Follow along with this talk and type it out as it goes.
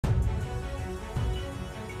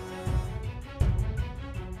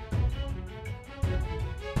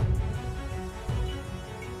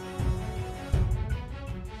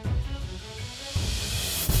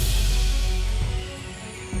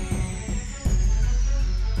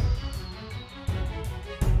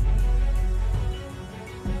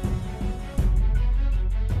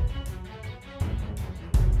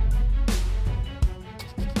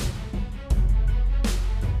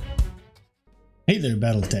Hey there,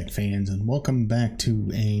 Battletech fans, and welcome back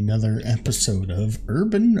to another episode of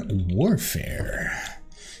Urban Warfare,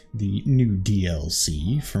 the new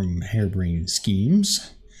DLC from Harebrained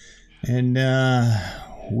Schemes. And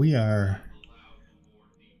I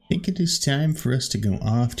think it is time for us to go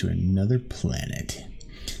off to another planet.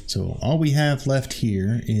 So all we have left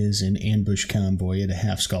here is an ambush convoy at a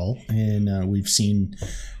half skull, and we've seen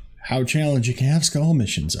how challenging half skull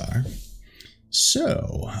missions are.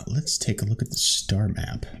 So let's take a look at the star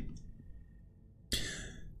map.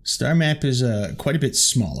 Star map is quite a bit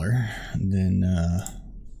smaller than the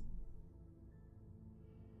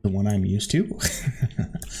one I'm used to,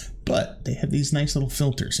 but they have these nice little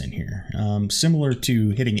filters in here. Similar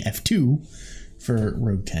to hitting F2 for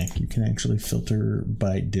Rogue Tech, you can actually filter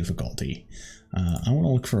by difficulty. I want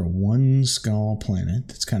to look for a one skull planet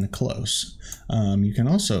that's kind of close. You can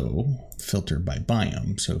also filter by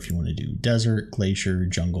biome. So if you want to do desert, glacier,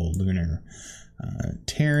 jungle, lunar,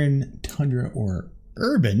 Terran, tundra, or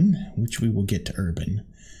urban, which we will get to urban.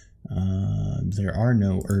 There are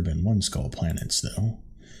no urban one skull planets though.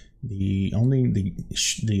 The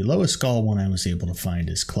lowest skull one I was able to find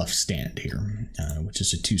is Cleft Stand here, which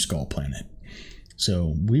is a two skull planet.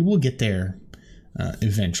 So we will get there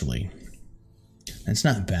eventually. It's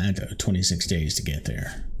not bad though, 26 days to get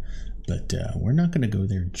there, but we're not going to go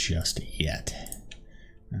there just yet.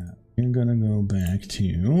 We're going to go back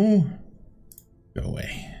to, go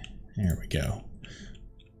away, there we go.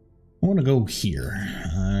 I want to go here.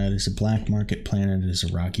 It is a black market planet, it is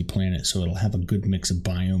a rocky planet, so it'll have a good mix of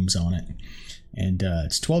biomes on it. And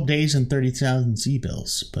it's 12 days and 30,000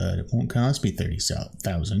 C-bills, but it won't cost me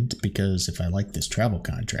 30,000 because if I like this travel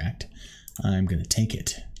contract, I'm going to take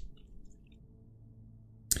it.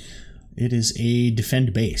 It is a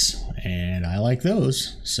defend base, and I like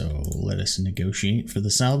those, so let us negotiate for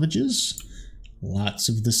the salvages. Lots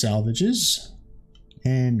of the salvages,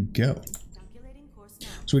 and go.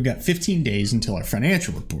 So we've got 15 days until our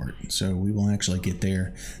financial report, so we will actually get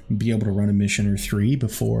there and be able to run a mission or three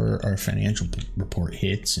before our financial report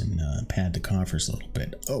hits and pad the coffers a little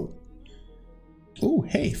bit. Oh,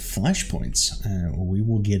 hey, flashpoints. We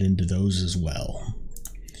will get into those as well.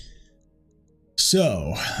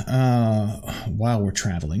 So, while we're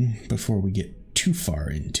traveling, before we get too far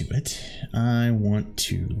into it, I want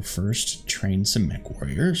to first train some mech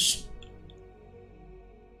warriors.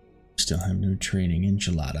 Still have no training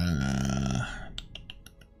enchilada.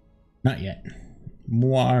 Not yet.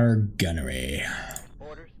 More gunnery.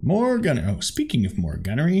 More gunnery. Oh, speaking of more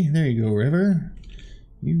gunnery, there you go, River.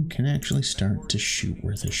 You can actually start to shoot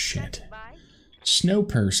worth a shit. Snow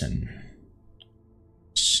person.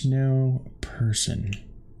 Snow person.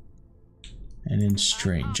 And then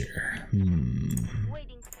stranger.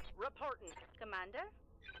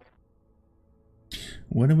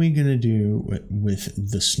 What are we gonna do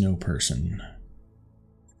with the snow person?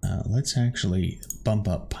 Let's actually bump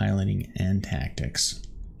up piloting and tactics.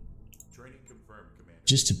 Training confirmed, Commander.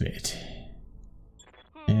 Just a bit.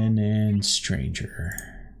 And then stranger.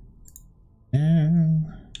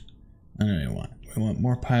 No. I don't know what. We want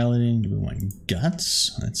more piloting. Do we want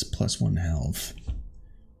guts? That's +1 health.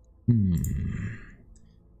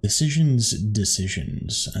 Decisions.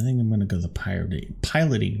 I think I'm going to go the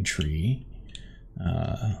piloting tree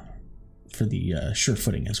for the sure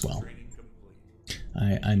footing as well.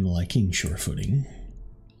 I'm liking sure footing.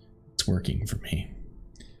 It's working for me.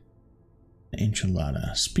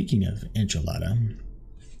 Enchilada. Speaking of enchilada,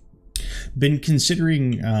 been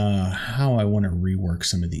considering how I want to rework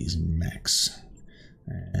some of these mechs.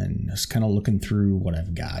 And just kind of looking through what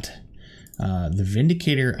I've got. The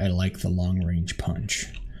Vindicator, I like the long-range punch.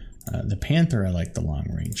 The Panther, I like the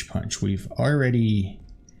long-range punch. We've already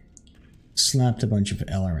slapped a bunch of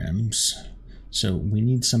LRMs, so we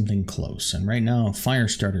need something close. And right now,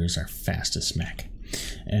 Firestarter is our fastest mech.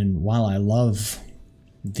 And while I love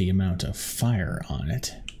the amount of fire on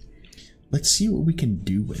it, let's see what we can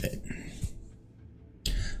do with it.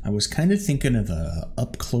 I was kind of thinking of a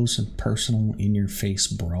up close and personal, in your face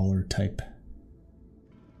brawler type.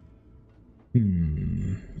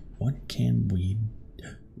 What can we?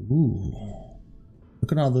 Ooh,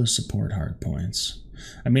 look at all those support hard points.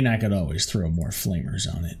 I mean, I could always throw more flamers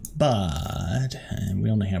on it, but we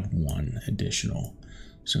only have one additional.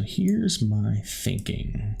 So here's my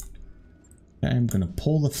thinking. I'm gonna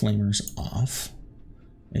pull the flamers off,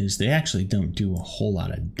 as they actually don't do a whole lot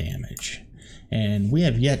of damage. And we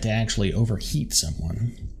have yet to actually overheat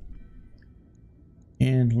someone.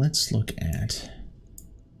 And let's look at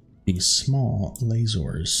these small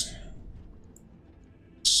lasers.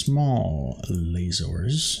 Small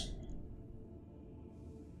lasers.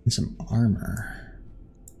 And some armor.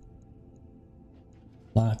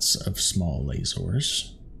 Lots of small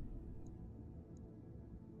lasers.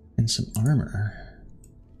 And some armor.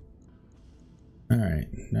 Alright,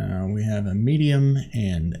 now we have a medium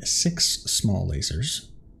and 6 small lasers.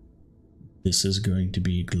 This is going to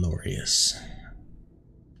be glorious.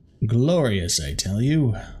 Glorious, I tell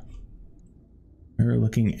you. We're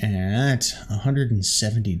looking at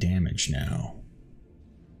 170 damage now.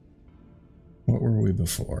 What were we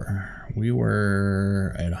before? We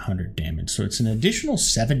were at 100 damage, so it's an additional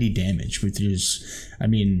 70 damage, which is, I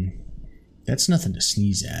mean, that's nothing to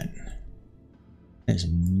sneeze at. There's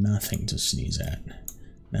nothing to sneeze at.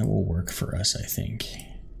 That will work for us, I think.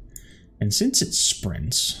 And since it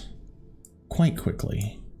sprints quite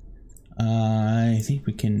quickly, I think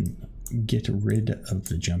we can get rid of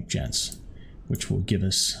the jump jets, which will give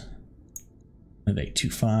us, are they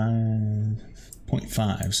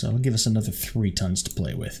 25.5, so it'll give us another 3 tons to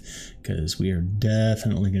play with, because we are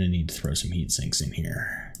definitely going to need to throw some heat sinks in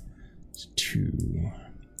here. 2,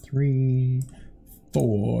 3,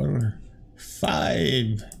 4,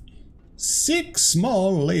 5, 6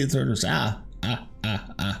 small lasers. All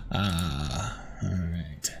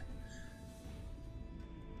right.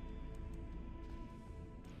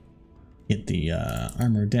 Get the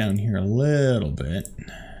armor down here a little bit.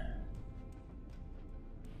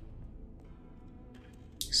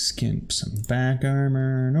 Skimp some back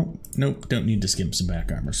armor. Nope, don't need to skimp some back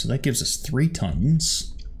armor. So that gives us 3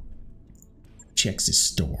 tons. Checks the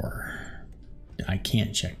store. I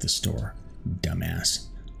can't check the store, dumbass.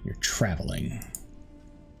 You're traveling.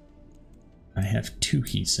 I have 2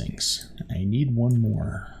 heat sinks. I need 1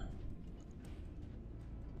 more.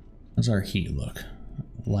 How's our heat look?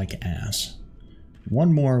 Like ass.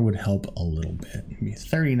 1 more would help a little bit. Maybe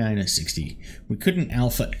 39 to 60. We couldn't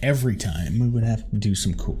alpha every time. We would have to do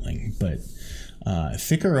some cooling, but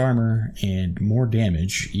thicker armor and more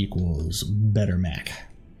damage equals better mech.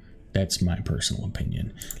 That's my personal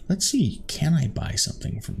opinion. Let's see, can I buy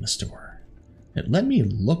something from the store? It let me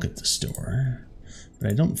look at the store, but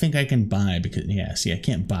I don't think I can buy because, yeah, see, I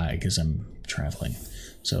can't buy because I'm traveling.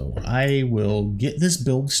 So I will get this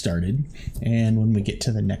build started, and when we get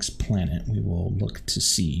to the next planet, we will look to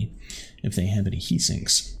see if they have any heat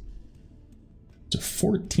sinks. So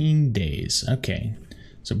 14 days. Okay,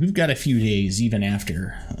 so we've got a few days even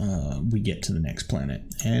after we get to the next planet,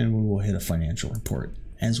 and we will hit a financial report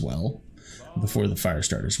as well before the fire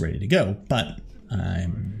starter is ready to go, but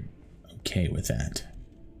I'm okay with that.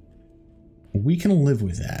 We can live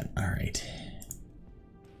with that. All right.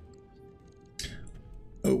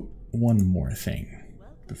 Oh, one more thing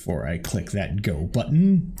before I click that go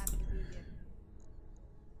button.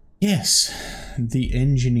 Yes, the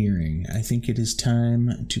engineering. I think it is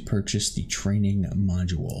time to purchase the training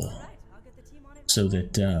module so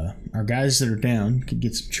that our guys that are down can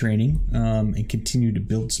get some training and continue to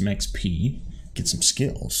build some XP, get some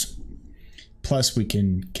skills. Plus, we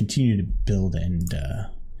can continue to build and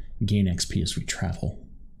gain XP as we travel.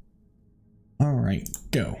 All right,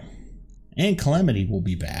 go. And Calamity will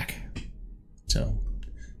be back. So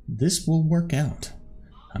this will work out.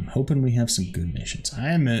 I'm hoping we have some good missions.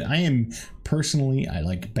 I am personally, I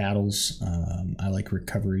like battles. I like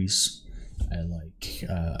recoveries. I like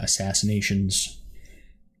assassinations.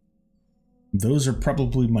 Those are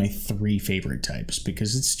probably my 3 favorite types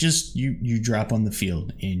because it's just you drop on the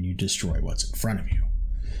field and you destroy what's in front of you.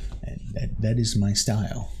 And that is my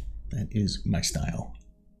style. That is my style.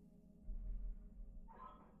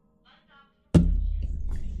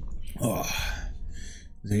 Oh,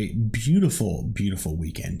 a beautiful, beautiful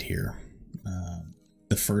weekend here.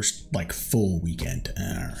 The first, like, full weekend. All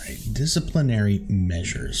right, disciplinary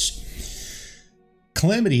measures.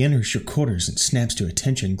 Calamity enters your quarters and snaps to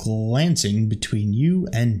attention, glancing between you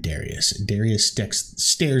and Darius. Darius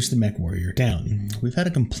stares the mech warrior down. We've had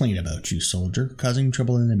a complaint about you, soldier, causing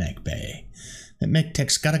trouble in the mech bay. That mech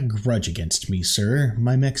tech's got a grudge against me, sir.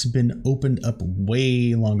 My mech's been opened up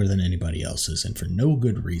way longer than anybody else's, and for no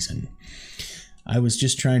good reason. I was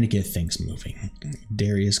just trying to get things moving.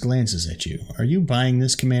 Darius glances at you. Are you buying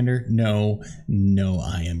this, Commander? No,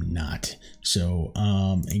 I am not. So,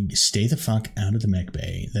 stay the fuck out of the mech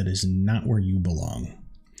bay. That is not where you belong.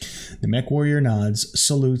 The mech warrior nods,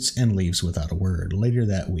 salutes, and leaves without a word. Later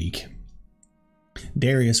that week,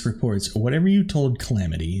 Darius reports, whatever you told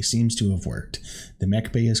Calamity seems to have worked. The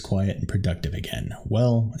mech bay is quiet and productive again.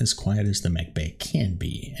 Well, as quiet as the mech bay can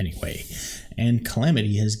be, anyway. And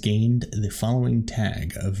Calamity has gained the following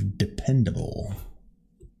tag of dependable.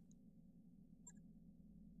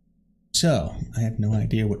 So, I have no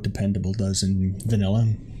idea what dependable does in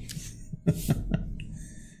vanilla.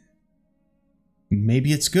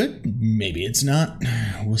 Maybe it's good, maybe it's not.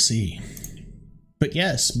 We'll see. But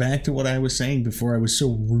yes, back to what I was saying before I was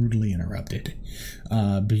so rudely interrupted.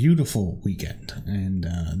 Beautiful weekend, and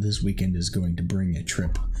this weekend is going to bring a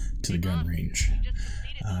trip to the gun range.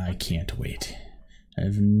 I can't wait. I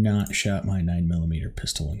have not shot my 9mm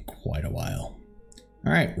pistol in quite a while.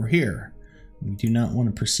 Alright, we're here. We do not want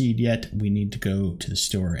to proceed yet. We need to go to the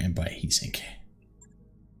store and buy a heatsink.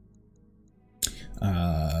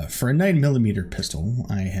 For a 9mm pistol,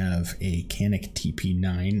 I have a Canik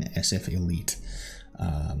TP9 SF Elite.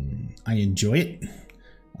 I enjoy it.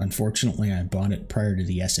 Unfortunately, I bought it prior to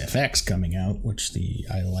the SFX coming out, which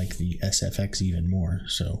I like the SFX even more.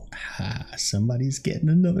 So, somebody's getting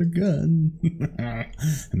another gun.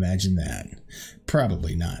 Imagine that.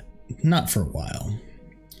 Probably not. Not for a while.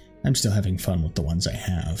 I'm still having fun with the ones I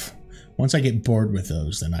have. Once I get bored with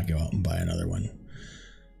those, then I go out and buy another one.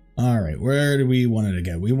 Alright, where do we want to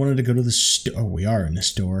go? We wanted to go to the store. Oh, we are in the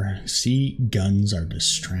store. See, guns are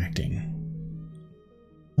distracting.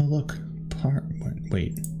 Oh, look.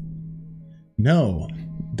 Wait. No,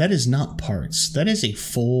 that is not parts. That is a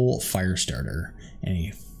full fire starter and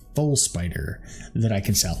a full spider that I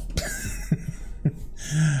can sell.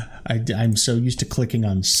 I'm so used to clicking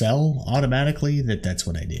on sell automatically that's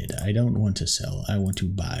what I did. I don't want to sell. I want to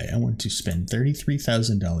buy. I want to spend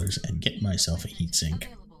 $33,000 and get myself a heatsink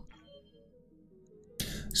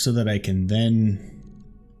so that I can then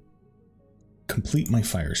complete my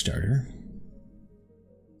fire starter,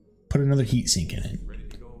 put another heatsink in it,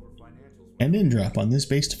 and then drop on this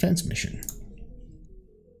base defense mission.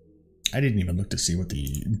 I didn't even look to see what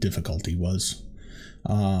the difficulty was.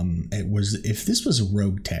 If this was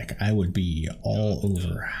Rogue Tech, I would be all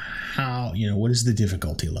over how, what is the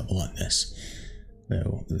difficulty level on this?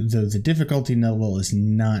 Though the difficulty level is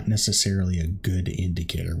not necessarily a good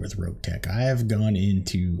indicator with Rogue Tech. I have gone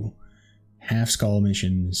into half skull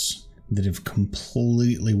missions that have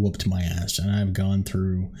completely whooped my ass, and I've gone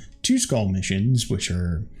through 2 skull missions, which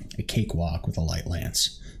are a cakewalk with a light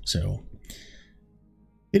lance. So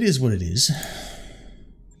it is what it is.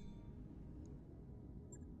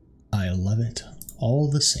 I love it all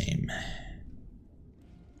the same.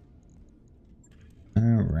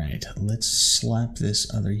 Alright, let's slap this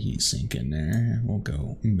other heatsink in there. We'll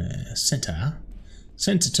go center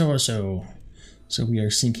torso. So we are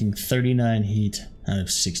sinking 39 heat out of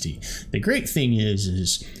 60. The great thing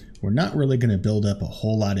is we're not really going to build up a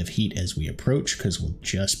whole lot of heat as we approach, because we'll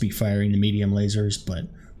just be firing the medium lasers. But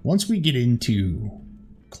once we get into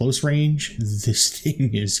close range, this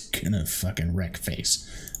thing is gonna fucking wreck face.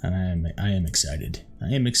 And I am excited.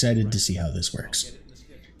 I am excited to see how this works.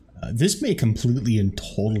 This may completely and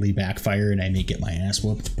totally backfire and I may get my ass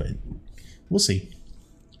whooped, but we'll see.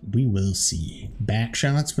 We will see. Back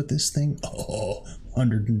shots with this thing? Oh,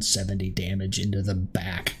 170 damage into the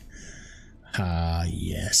back. Ah,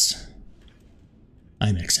 yes.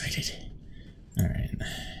 I'm excited. Alright.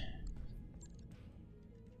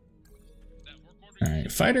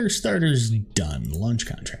 Alright, fighter starter's done. Launch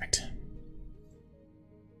contract.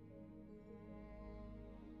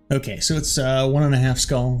 Okay, so it's 1.5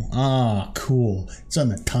 skull. Ah, cool. It's on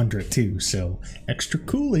the Tundra too, so extra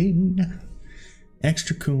cooling.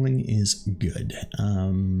 Extra cooling is good.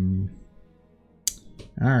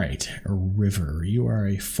 Alright, River. You are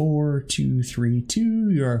a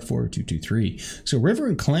 4-2-3-2. You are a 4-2-2-3. So River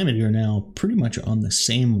and Calamity are now pretty much on the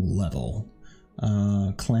same level.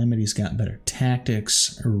 Calamity's got better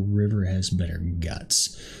tactics. River has better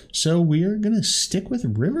guts. So we are going to stick with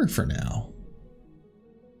River for now.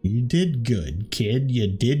 You did good, kid. You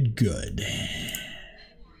did good.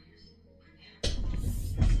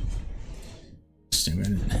 So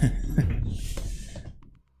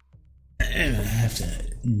I have to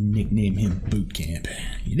nickname him Boot Camp.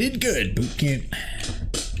 You did good, Boot Camp.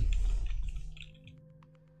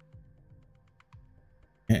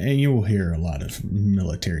 And you will hear a lot of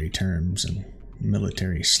military terms and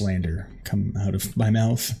military slander come out of my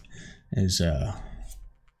mouth, as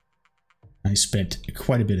I spent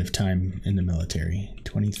quite a bit of time in the military,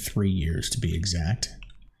 23 years to be exact,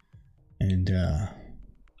 and I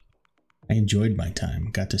enjoyed my time.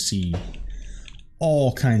 Got to see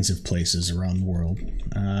all kinds of places around the world.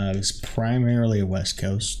 I was primarily a West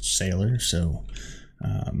Coast sailor, so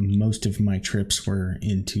most of my trips were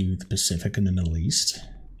into the Pacific and the Middle East.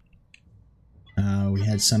 We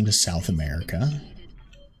had some to South America.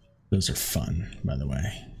 Those are fun, by the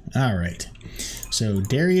way. All right. So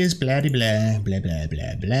Darius, blah blah blah blah blah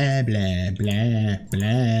blah blah blah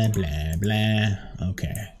blah blah blah.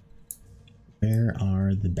 Okay. Where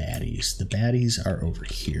are the baddies? The baddies are over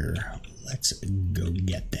here. Let's go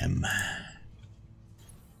get them.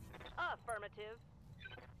 Affirmative.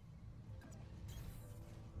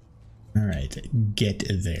 Alright, get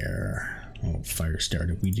there. Oh, fire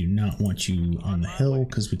starter. We do not want you on the hill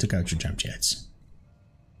because we took out your jump jets.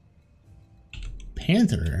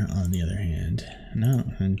 Panther, on the other hand, no,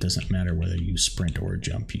 it doesn't matter whether you sprint or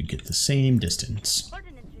jump, you get the same distance.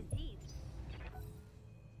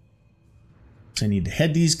 So I need to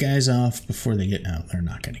head these guys off before they get, no, they're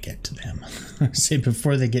not going to get to them. Say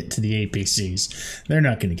before they get to the APCs. They're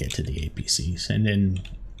not going to get to the APCs. And then,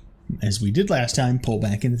 as we did last time, pull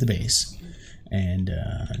back into the base and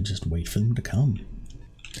just wait for them to come.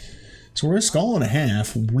 So we're a skull and a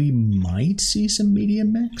half. We might see some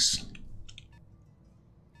medium mechs.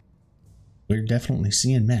 We're definitely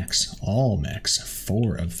seeing mechs. All mechs.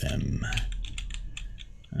 4 of them.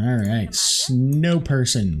 Alright. Snow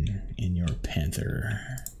person in your Panther.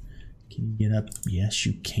 Can you get up? Yes,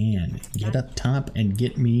 you can. Get up top and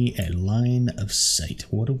get me a line of sight.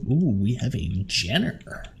 What a, ooh, we have a Jenner.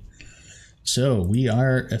 So we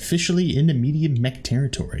are officially into medium mech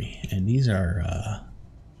territory. And these are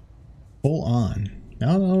full on.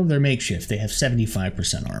 No, they're makeshift. They have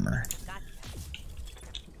 75% armor.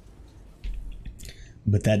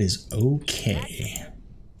 But that is okay.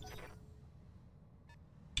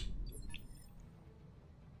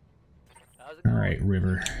 Alright,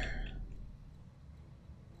 River.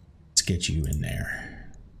 Let's get you in there.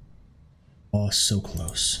 Oh, so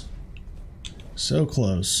close. So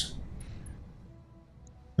close.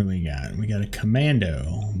 What do we got? We got a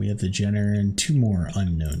commando. We have the Jenner and 2 more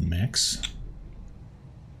unknown mechs.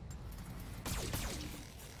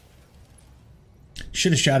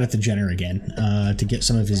 Should have shot at the Jenner again to get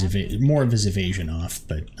some of his more of his evasion off,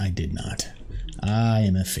 but I did not. I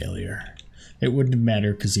am a failure. It wouldn't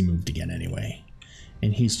matter because he moved again anyway.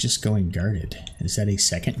 And he's just going guarded. Is that a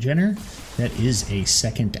second Jenner? That is a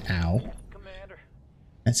second ow.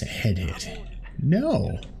 That's a head hit.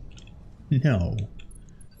 No. No.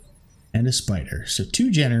 And a spider. So 2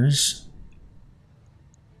 Jenners.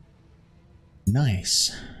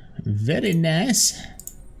 Nice. Very nice.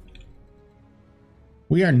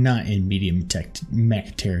 We are not in medium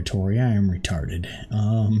mech territory. I am retarded.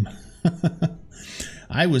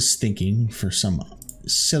 I was thinking for some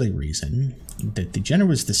silly reason that the Jenner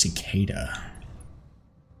was the cicada.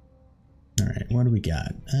 Alright, what do we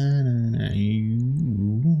got? You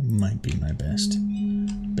might be my best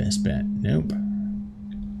bet. Nope.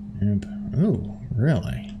 Nope. Oh,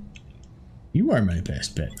 really? You are my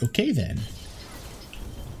best bet. Okay then.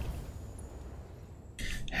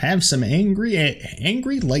 Have some angry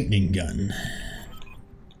lightning gun.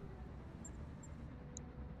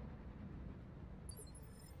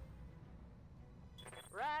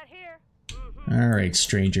 Right here. All right,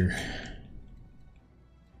 stranger.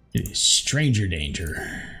 It is stranger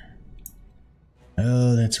danger.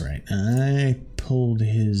 Oh, that's right. I pulled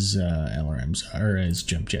his LRMs or his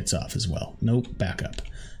jump jets off as well. Nope, back up.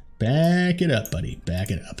 Back it up, buddy. Back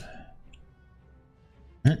it up.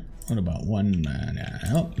 Huh? What about one?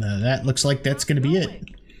 No, that looks like that's going to be it.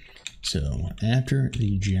 So after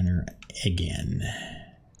the Jenner again,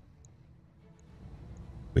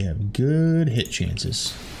 we have good hit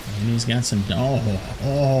chances, and he's got some.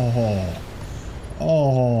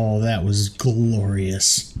 Oh, that was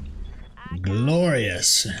glorious,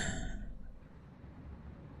 glorious.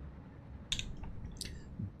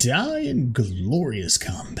 Die in glorious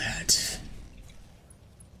combat.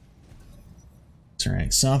 That's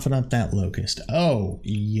right, soften up that locust. Oh,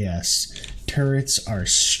 yes. Turrets are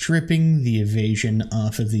stripping the evasion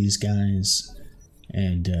off of these guys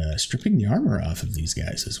and stripping the armor off of these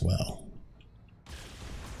guys as well.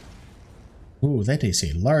 Ooh, that is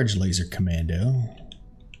a large laser commando.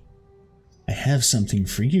 I have something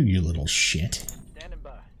for you, you little shit. Standing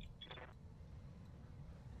by.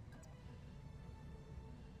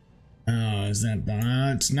 Oh, is that...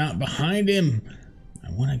 it's not behind him.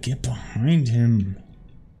 I want to get behind him.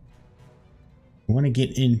 I want to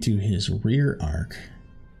get into his rear arc.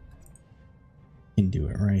 Can do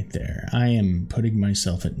it right there. I am putting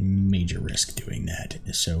myself at major risk doing that.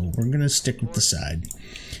 So we're going to stick with the side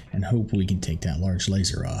and hope we can take that large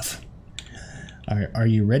laser off. Are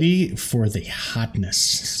you ready for the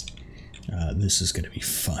hotness? This is going to be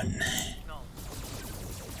fun.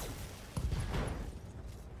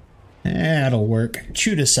 That'll work.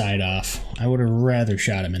 Shoot a side off. I would have rather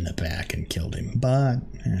shot him in the back and killed him, but,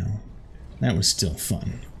 you know, that was still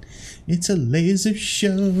fun. It's a laser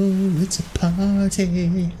show. It's a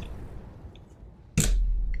party.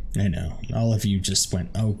 I know. All of you just went,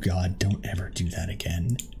 oh god, don't ever do that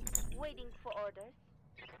again. Waiting for orders.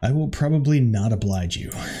 I will probably not oblige you.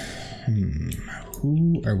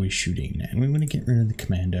 Who are we shooting at? We want to get rid of the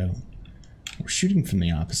commando. We're shooting from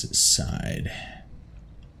the opposite side.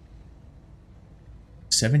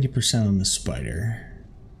 70% on the spider.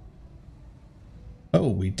 Oh,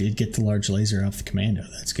 we did get the large laser off the commando.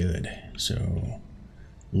 That's good. So,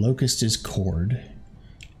 locust is cord.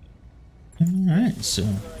 Alright, so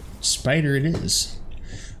spider it is.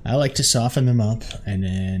 I like to soften them up and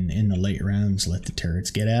then in the late rounds let the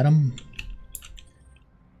turrets get at them.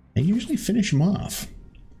 They usually finish them off.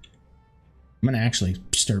 I'm going to actually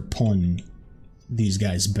start pulling these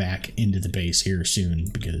guys back into the base here soon,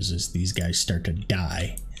 because as these guys start to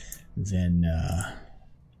die, then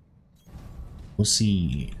we'll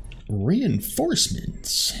see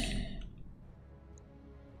reinforcements.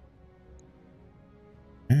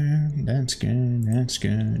 And that's good, that's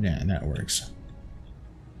good. Yeah, that works.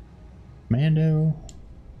 Commando,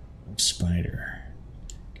 spider,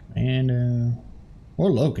 commando,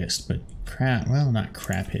 or locust, but crap, well, not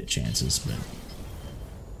crap hit chances, but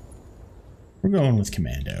we're going with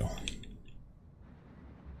commando.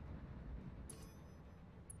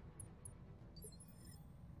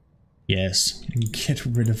 Yes, get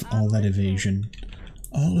rid of all that evasion.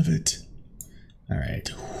 All of it. Alright,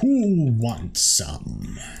 who wants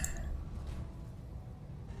some?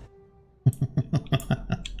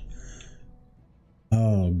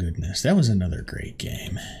 Oh goodness, that was another great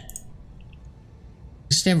game.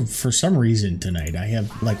 Just have, for some reason tonight, I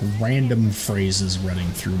have like random phrases running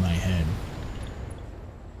through my head.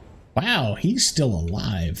 Wow, he's still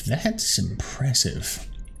alive. That's impressive.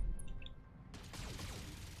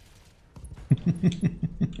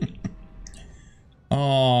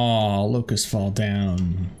 Oh, locusts fall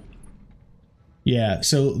down. Yeah,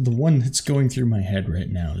 so the one that's going through my head right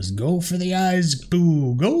now is go for the eyes,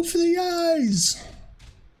 boo, go for the eyes.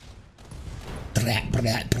 Brat,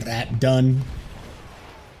 brat, brat, done.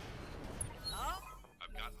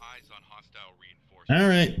 I've got eyes on hostile reinforcements. All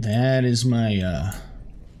right, that is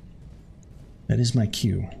my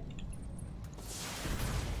cue.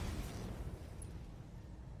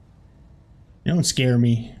 Don't scare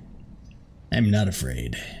me. I'm not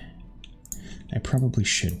afraid. I probably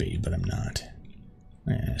should be, but I'm not.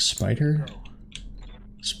 Spider?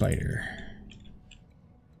 Spider.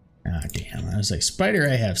 Ah, damn. I was like, Spider,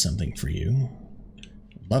 I have something for you.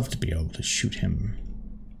 I'd love to be able to shoot him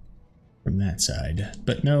from that side.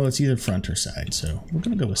 But no, it's either front or side, so we're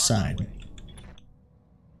gonna go with side.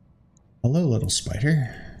 Hello, little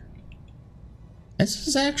spider. This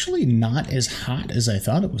is actually not as hot as I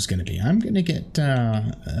thought it was going to be. I'm going to get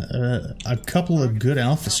a couple of good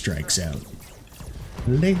alpha strikes out.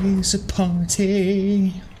 Laser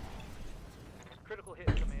party. Critical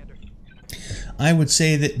hit, Commander. I would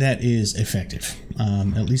say that that is effective,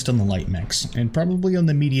 at least on the light mechs, and probably on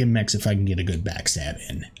the medium mechs if I can get a good backstab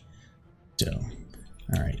in. So,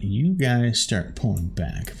 alright, you guys start pulling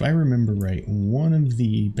back. If I remember right, one of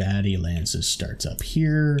the baddie lances starts up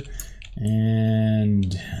here.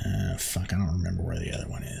 And fuck, I don't remember where the other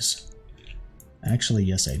one is. Actually,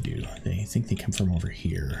 yes, I do. They think they come from over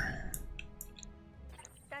here.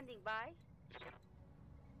 Standing by.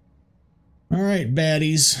 All right,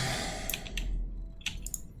 baddies.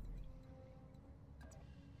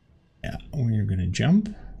 Yeah, we're gonna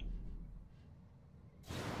jump.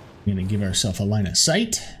 We're gonna give ourselves a line of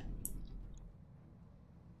sight,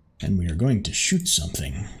 and we are going to shoot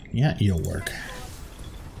something. Yeah, it'll work.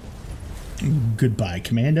 Goodbye,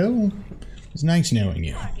 Commando. It's nice knowing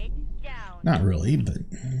you. Not really, but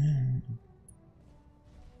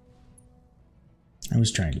I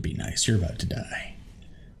was trying to be nice. You're about to die.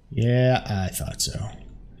 Yeah, I thought so.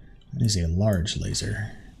 That is a large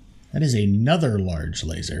laser. That is another large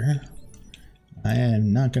laser. I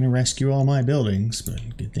am not going to rescue all my buildings,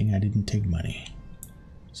 but good thing I didn't take money.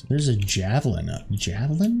 So there's a javelin up.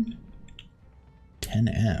 Javelin?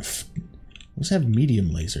 10F. Those have medium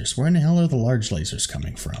lasers. Where in the hell are the large lasers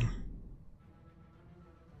coming from?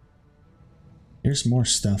 There's more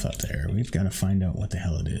stuff up there. We've got to find out what the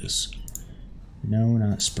hell it is. No,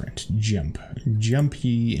 not sprint. Jump.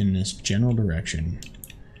 Jumpy in this general direction.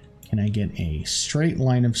 Can I get a straight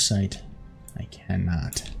line of sight? I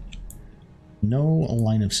cannot. No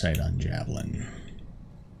line of sight on javelin.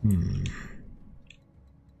 I'm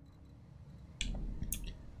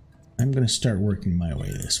going to start working my way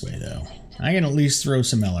this way, though. I can at least throw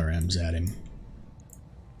some LRMs at him.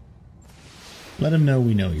 Let him know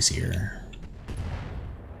we know he's here.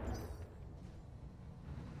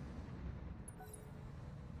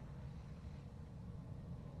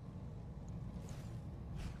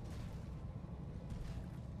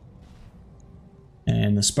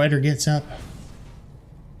 And the spider gets up.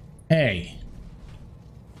 Hey.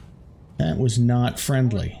 That was not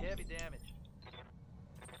friendly. Heavy damage.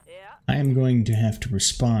 Yeah. I am going to have to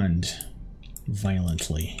respond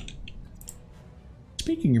violently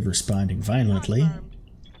Speaking of responding violently,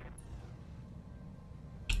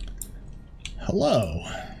 hello.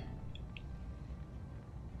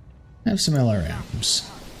 Have some LRMs.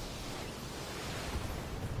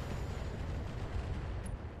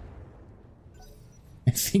 I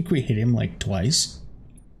think we hit him like twice.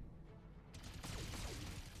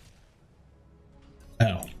 Oh.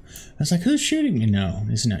 I was like, who's shooting me? No,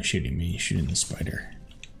 he's not shooting me. He's shooting the spider.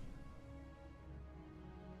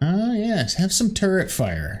 Ah, yes. Have some turret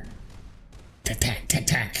fire. Tack, tack,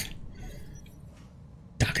 tack.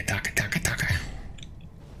 Daka, daka, daka, daka.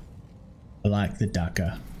 I like the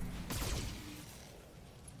daka.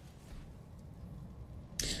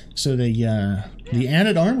 So the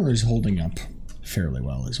added armor is holding up fairly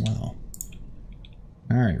well as well.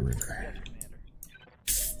 Alright, River.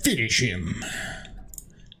 Finish him!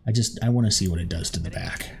 I want to see what it does to the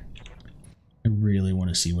back. I really want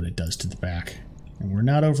to see what it does to the back. And we're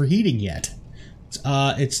not overheating yet.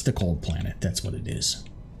 It's the cold planet. That's what it is.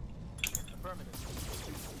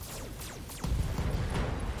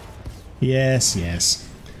 Yes, yes.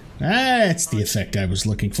 That's the effect I was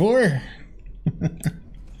looking for.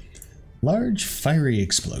 Large fiery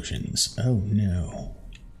explosions. Oh no.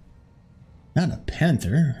 Not a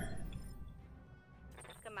panther.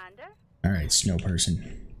 Commander? Alright, snow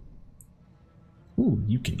person. Ooh,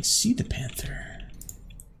 you can see the panther.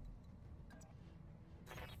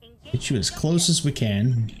 Get you as close as we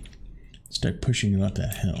can. Start pushing you up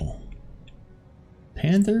that hill.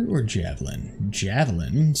 Panther or javelin?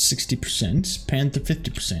 Javelin, 60%. Panther,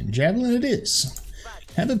 50%. Javelin it is.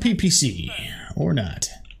 Have a PPC. Or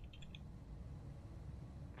not.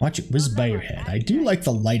 Watch it whiz by your head. I do like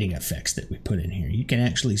the lighting effects that we put in here. You can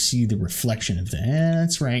actually see the reflection of the...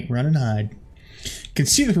 that's right, run and hide. You can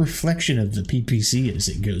see the reflection of the PPC as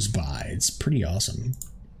it goes by. It's pretty awesome.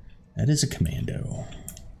 That is a commando.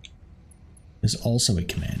 Is also a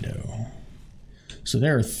commando. So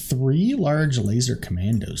there are 3 large laser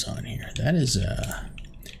commandos on here. That is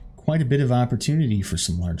quite a bit of opportunity for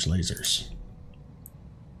some large lasers.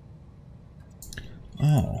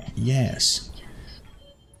 Oh, yes.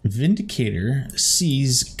 Vindicator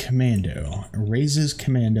sees commando, raises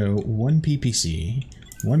commando 1 PPC,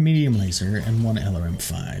 1 medium laser, and 1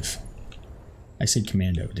 LRM-5. I said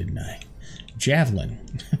commando, didn't I? Javelin.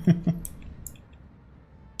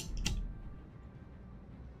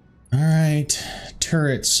 Alright,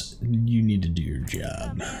 turrets, you need to do your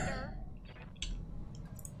job.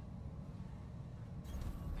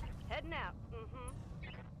 Heading out.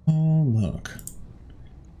 Oh, look.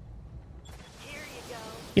 Here you go.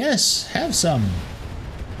 Yes, have some.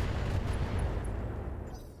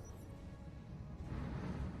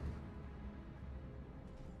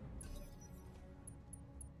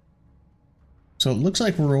 So it looks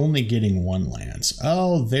like we're only getting 1 lance.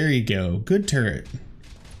 Oh, there you go. Good turret.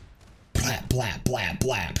 Blap, blap, blap,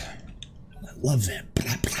 blap. I love that.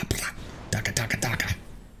 Blap, blap, blap. Daka, daka, daka.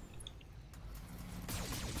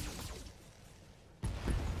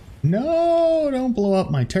 No, don't blow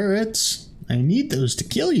up my turrets. I need those to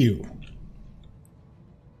kill you.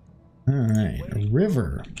 Alright,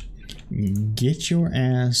 River. Get your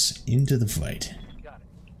ass into the fight.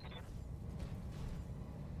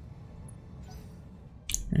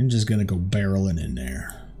 I'm just gonna go barreling in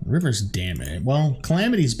there. River's damaged. Well,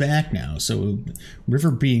 Calamity's back now, so River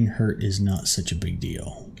being hurt is not such a big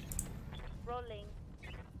deal. Rolling.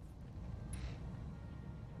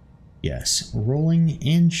 Yes, rolling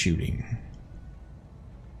and shooting.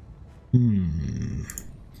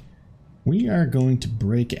 We are going to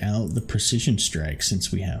break out the precision strike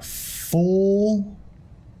since we have full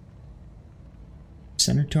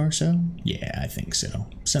center torso? Yeah, I think so.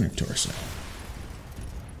 Center torso.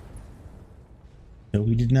 Though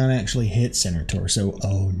we did not actually hit center torso.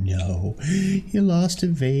 Oh no, you lost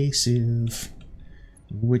evasive.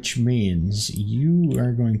 Which means you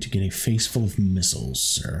are going to get a face full of missiles,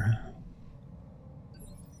 sir.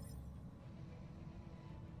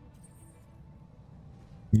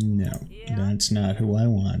 No, that's not who I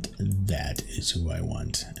want. That is who I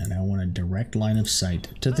want. And I want a direct line of sight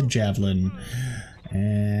to the Javelin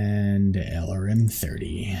and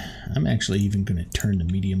LRM-30. I'm actually even going to turn the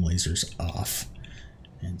medium lasers off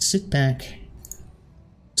and sit back,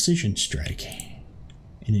 precision strike,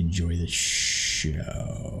 and enjoy the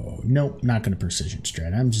show. Nope, not going to precision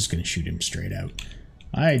strike. I'm just going to shoot him straight out.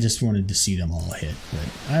 I just wanted to see them all hit, but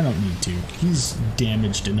I don't need to. He's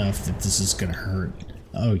damaged enough that this is going to hurt.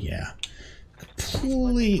 Oh yeah.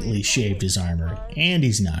 Completely shaved his armor, and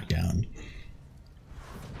he's knocked down.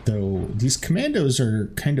 Though these commandos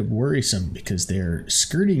are kind of worrisome because they're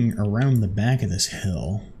skirting around the back of this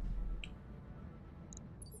hill.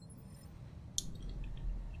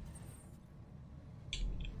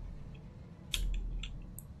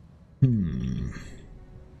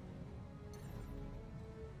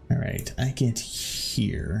 Alright, I get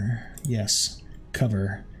here. Yes,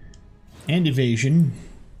 cover and evasion.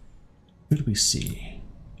 Who do we see?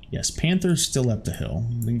 Yes, Panther's still up the hill.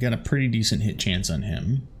 We got a pretty decent hit chance on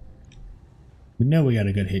him. We know we got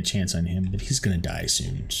a good hit chance on him, but he's gonna die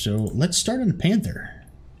soon. So let's start on the Panther.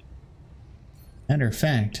 Matter of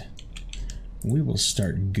fact, we will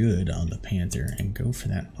start good on the Panther and go for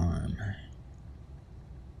that arm.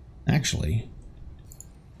 Actually,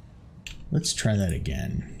 let's try that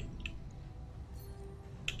again.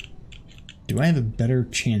 Do I have a better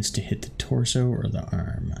chance to hit the torso or the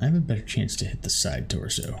arm? I have a better chance to hit the side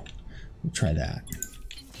torso. We'll try that.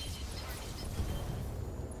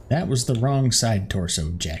 That was the wrong side torso,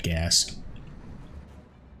 jackass.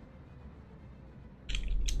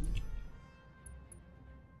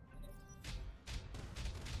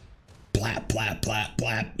 Blap, blap, blap,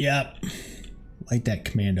 blap. Yep. Light that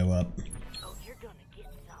commando up. Oh, you're gonna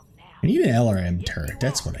get some now. I need an LRM turret.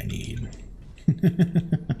 That's what I need.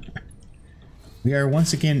 We are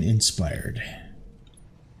once again inspired.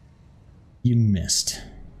 You missed.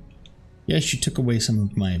 Yes, you took away some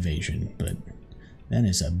of my evasion, but that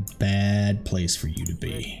is a bad place for you to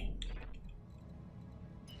be.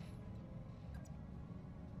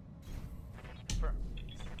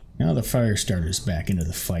 Now the fire starter's back into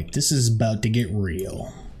the fight. This is about to get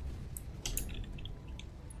real.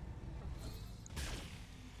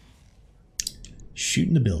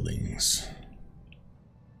 Shooting the buildings.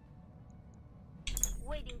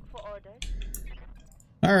 Waiting for orders.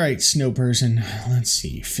 Alright, snow person. Let's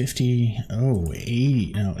see. 50. Oh,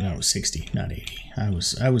 80. No, 60, not 80. I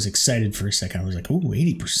was excited for a second. I was like, oh,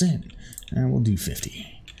 80%. We'll do 50.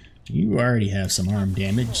 You already have some arm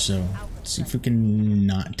damage, so let's see if we can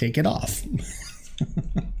not take it off.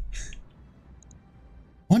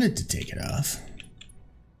 Wanted to take it off.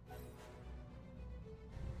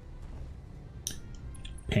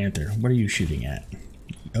 Panther, what are you shooting at?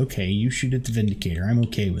 Okay, you shoot at the Vindicator. I'm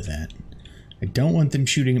okay with that. I don't want them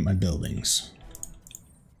shooting at my buildings.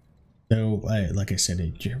 Though, like I said,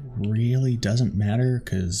 it really doesn't matter,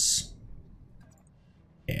 because...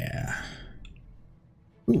 yeah.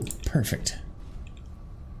 Ooh, perfect.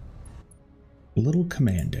 Little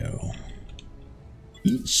commando.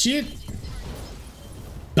 Eat shit!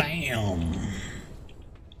 Bam!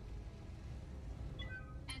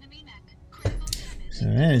 So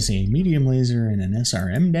that is a medium laser and an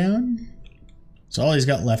SRM down. So all he's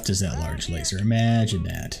got left is that large laser. Imagine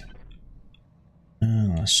that.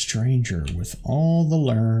 Oh, a stranger with all the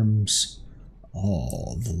lerms.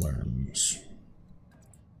 All the lerms.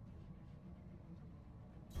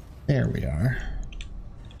 There we are.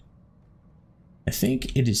 I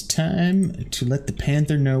think it is time to let the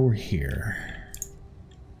Panther know we're here.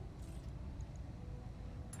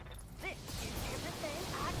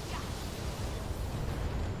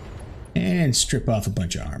 And strip off a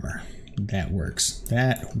bunch of armor. That works.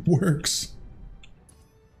 That works.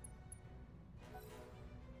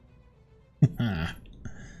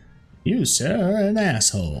 You, sir, are an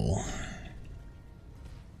asshole.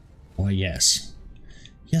 Why, yes.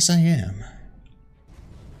 Yes, I am.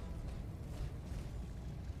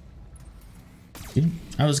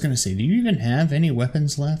 I was gonna say, do you even have any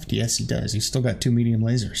weapons left? Yes, he does. He's still got 2 medium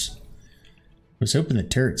lasers. I was hoping the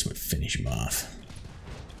turrets would finish him off.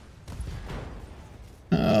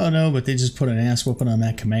 Oh no, but they just put an ass whooping on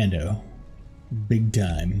that commando. Big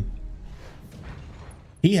time.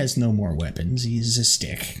 He has no more weapons. He's a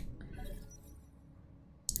stick.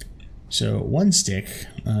 So, 1 stick.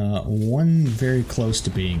 1 very close to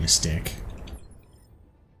being a stick.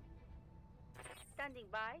 Standing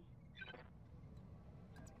by.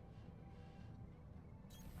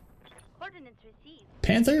 Coordinates received.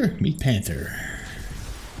 Panther? Meet Panther.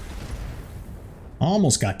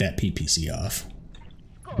 Almost got that PPC off.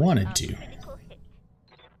 Wanted to.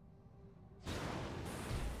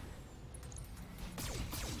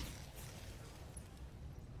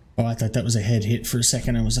 Oh, I thought that was a head hit for a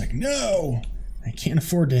second. I was like, no! I can't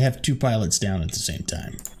afford to have 2 pilots down at the same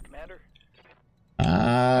time. Commander?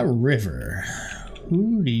 River.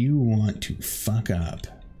 Who do you want to fuck up?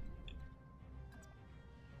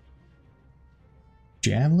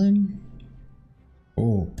 Javelin?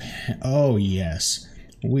 Oh yes.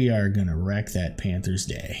 We are gonna wreck that Panther's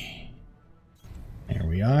day. There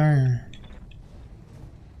we are.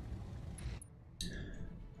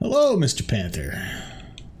 Hello, Mr. Panther.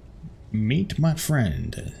 Meet my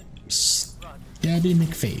friend, Stabby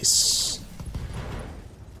McFace.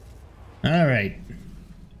 Alright.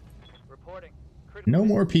 Reporting. No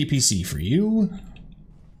more PPC for you.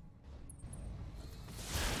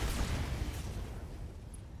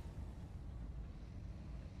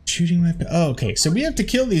 Shooting my... Oh, okay, so we have to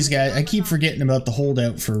kill these guys. I keep forgetting about the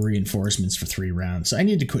holdout for reinforcements for 3 rounds. I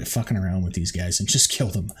need to quit fucking around with these guys and just kill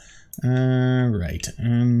them. Right.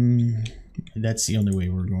 That's the only way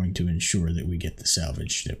we're going to ensure that we get the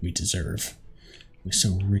salvage that we deserve. We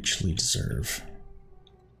so richly deserve.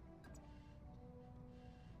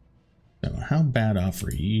 So how bad off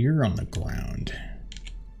are you? You're on the ground.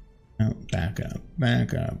 No, back up,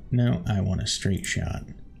 back up. No, I want a straight shot.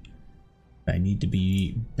 I need to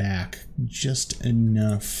be back just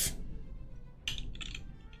enough.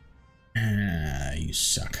 Ah, you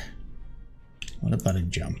suck. What about a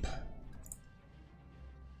jump?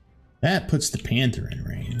 That puts the Panther in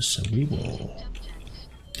range, so we will...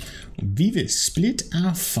 Vive split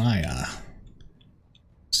our fire.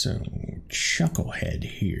 So, Chucklehead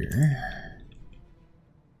here.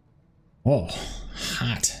 Oh,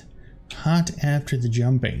 hot. Hot after the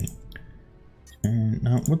jumping. And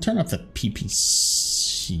no, we'll turn off the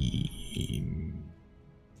PPC.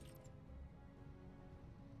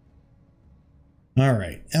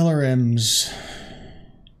 Alright, LRMs.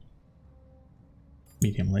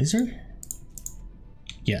 Medium laser?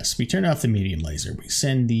 Yes, we turn off the medium laser. We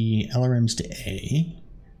send the LRMs to A.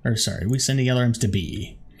 Or sorry, we send the LRMs to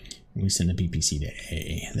B. And we send the PPC to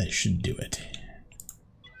A. That should do it.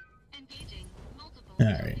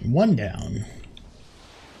 Alright, 1 down.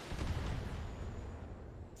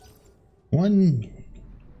 1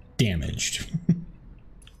 damaged.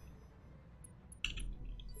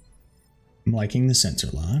 I'm liking the sensor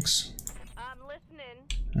locks. I'm listening.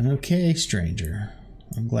 Okay, stranger.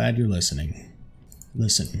 I'm glad you're listening.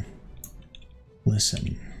 Listen.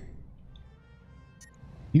 Listen.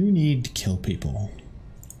 You need to kill people.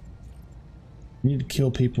 You need to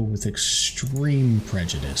kill people with extreme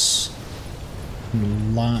prejudice.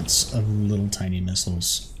 And lots of little tiny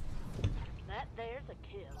missiles. That there's a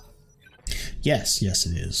kill. Yes, yes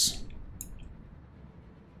it is.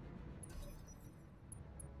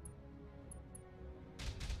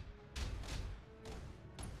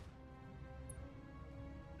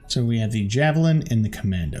 So we have the Javelin and the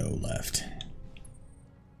Commando left.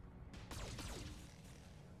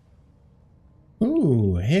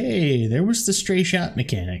 Oh, hey, there was the stray shot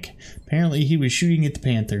mechanic. Apparently he was shooting at the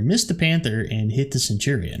Panther, missed the Panther, and hit the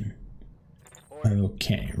Centurion.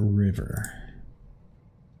 Okay, River.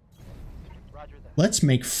 Let's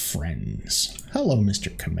make friends. Hello,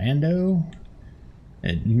 Mr. Commando.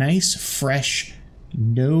 A nice, fresh,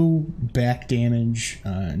 no back damage,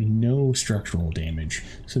 no structural damage.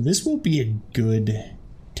 So this will be a good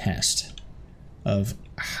test of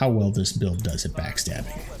how well this build does at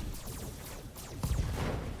backstabbing.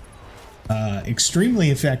 Extremely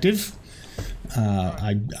effective.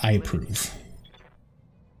 I approve.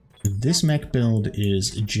 This mech build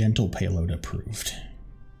is gentle payload approved.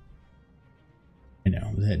 I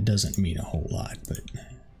know that doesn't mean a whole lot, but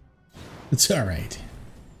it's alright.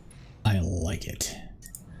 I like it.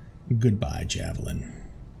 Goodbye, Javelin.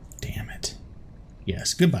 Damn it.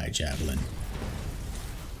 Yes, goodbye, Javelin.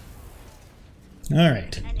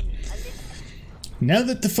 Alright. Now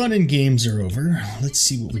that the fun and games are over, let's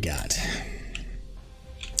see what we got.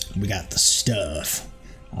 We got the stuff.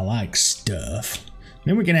 I like stuff.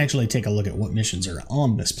 Then we can actually take a look at what missions are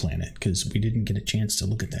on this planet, because we didn't get a chance to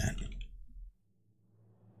look at that.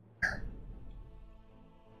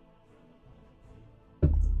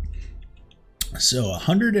 So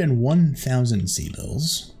 101,000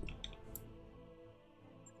 C-bills.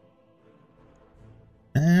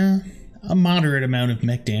 A moderate amount of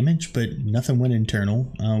mech damage, but nothing went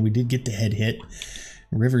internal. We did get the head hit.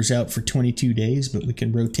 River's out for 22 days, but we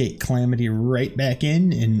can rotate Calamity right back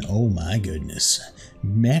in, and oh my goodness.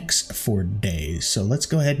 Mechs for days. So let's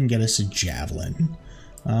go ahead and get us a Javelin.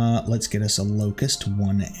 Let's get us a Locust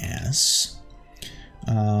 1S.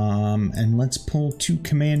 And let's pull 2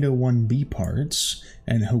 Commando 1B parts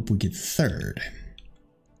and hope we get the third.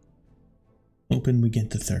 Hoping we get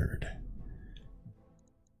the third.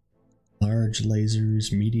 Large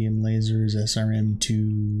lasers, medium lasers,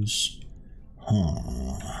 SRM2s.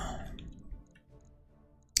 Huh.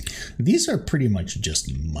 These are pretty much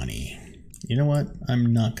just money. You know what?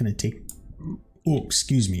 I'm not going to take... Oh,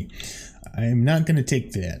 excuse me. I'm not going to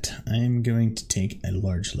take that. I'm going to take a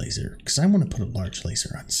large laser, because I want to put a large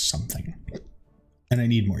laser on something. And I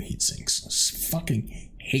need more heat sinks. I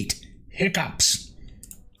fucking hate hiccups.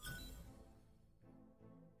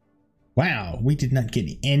 Wow, we did not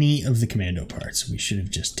get any of the commando parts. We should have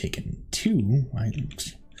just taken 2. I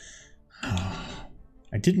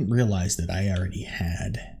didn't realize that I already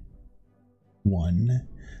had 1.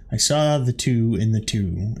 I saw the 2 in the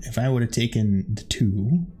 2. If I would have taken the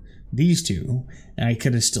 2, these 2, I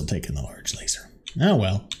could have still taken the large laser. Oh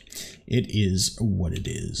well, it is what it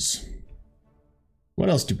is. What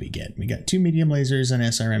else did we get? We got 2 medium lasers, an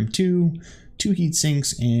SRM-2, 2 heat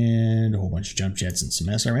sinks, and a whole bunch of jump jets and some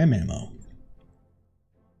SRM ammo.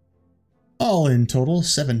 All in total,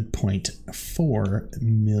 7.4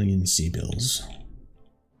 million C-bills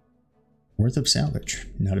worth of salvage.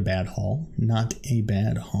 Not a bad haul. Not a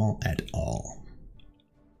bad haul at all.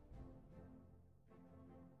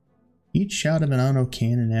 Each shot of an auto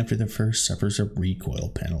cannon after the first suffers a recoil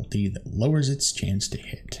penalty that lowers its chance to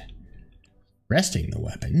hit. Resting the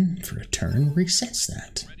weapon for a turn resets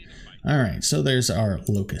that. Alright, so there's our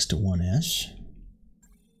Locust 1S.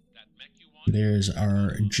 There's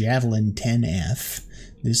our Javelin 10F.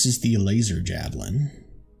 This is the laser javelin.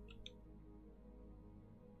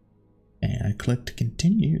 And I clicked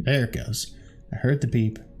continue. There it goes. I heard the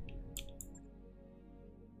beep.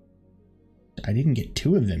 I didn't get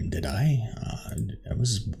 2 of them, did I? That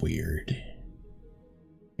was weird.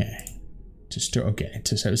 Okay. To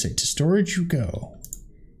storage you go.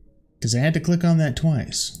 Because I had to click on that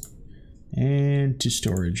twice. And to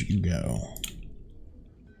storage you go.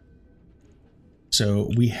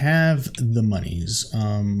 So we have the monies.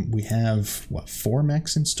 We have, what, 4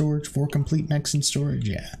 mechs in storage? 4 complete mechs in storage?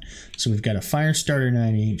 Yeah. So we've got a Firestarter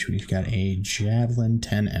 9H. We've got a Javelin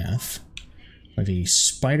 10F. We have a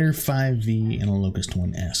Spider 5V and a Locust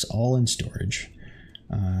 1S, all in storage.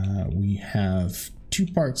 We have 2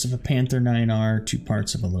 parts of a Panther 9R, 2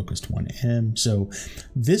 parts of a Locust 1M. So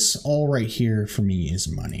this all right here for me is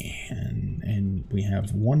money. And we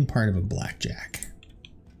have 1 part of a Blackjack.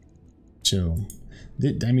 So,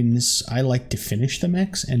 I mean, I like to finish the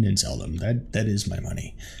mechs and then sell them. That is my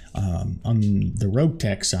money. On the Rogue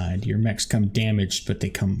Tech side, your mechs come damaged, but they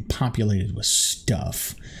come populated with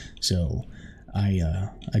stuff. So I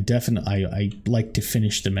like to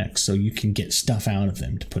finish the mechs so you can get stuff out of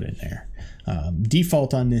them to put in there.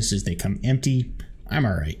 Default on this is they come empty. I'm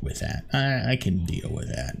alright with that. I can deal with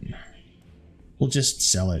that. We'll just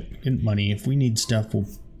sell it, get money. If we need stuff, we'll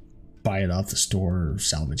buy it off the store or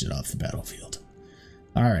salvage it off the battlefield.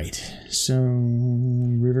 Alright, so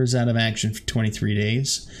River's out of action for 23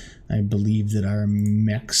 days. I believe that our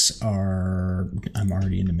mechs are... I'm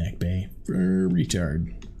already in the mech bay.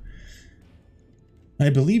 Retard. I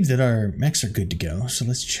believe that our mechs are good to go, so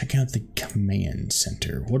let's check out the command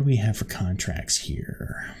center. What do we have for contracts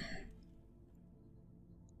here?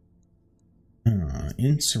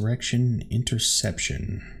 Insurrection,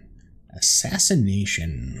 interception,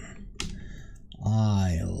 assassination.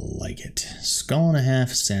 I like it. Skull and a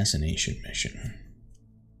half assassination mission.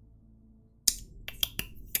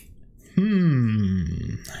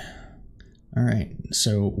 Alright,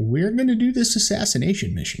 so we're going to do this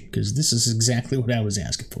assassination mission, because this is exactly what I was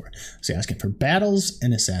asking for. I was asking for battles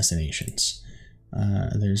and assassinations.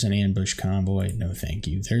 There's an ambush convoy. No thank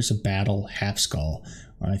you. There's a battle, half skull.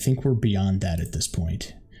 I think we're beyond that at this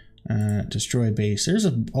point. Destroy base. There's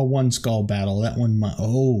a 1 skull battle. That one.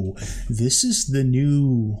 Oh, this is the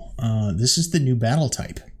new battle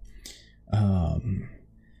type.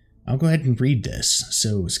 I'll go ahead and read this.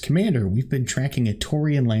 So, as commander, we've been tracking a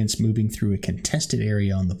Taurian lance moving through a contested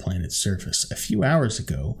area on the planet's surface. A few hours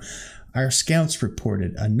ago, our scouts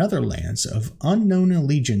reported another lance of unknown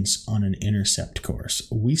allegiance on an intercept course.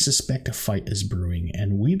 We suspect a fight is brewing,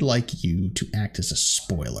 and we'd like you to act as a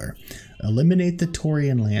spoiler. Eliminate the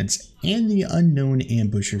Taurian lance and the unknown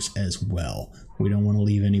ambushers as well. We don't want to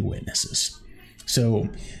leave any witnesses. So,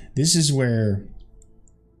 this is where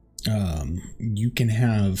you can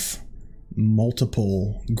have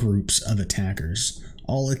multiple groups of attackers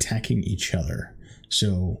all attacking each other.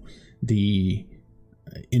 So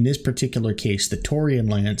in this particular case, the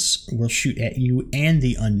Taurian lance will shoot at you and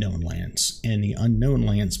the unknown lance, and the unknown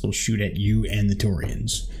lance will shoot at you and the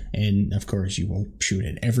Taurians. And of course, you will shoot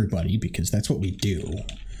at everybody because that's what we do.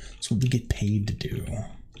 That's what we get paid to do.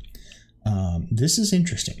 This is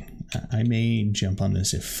interesting. I may jump on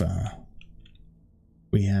this if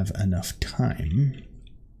we have enough time.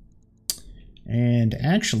 And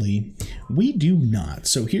actually, we do not.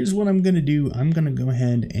 So here's what I'm going to do. I'm going to go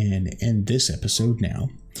ahead and end this episode now.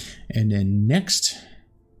 And then next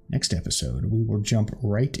episode, we will jump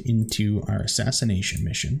right into our assassination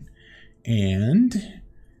mission. And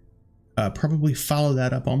probably follow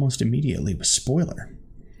that up almost immediately with spoiler.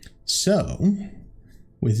 So,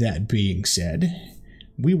 with that being said,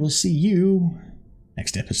 we will see you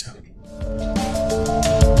next episode.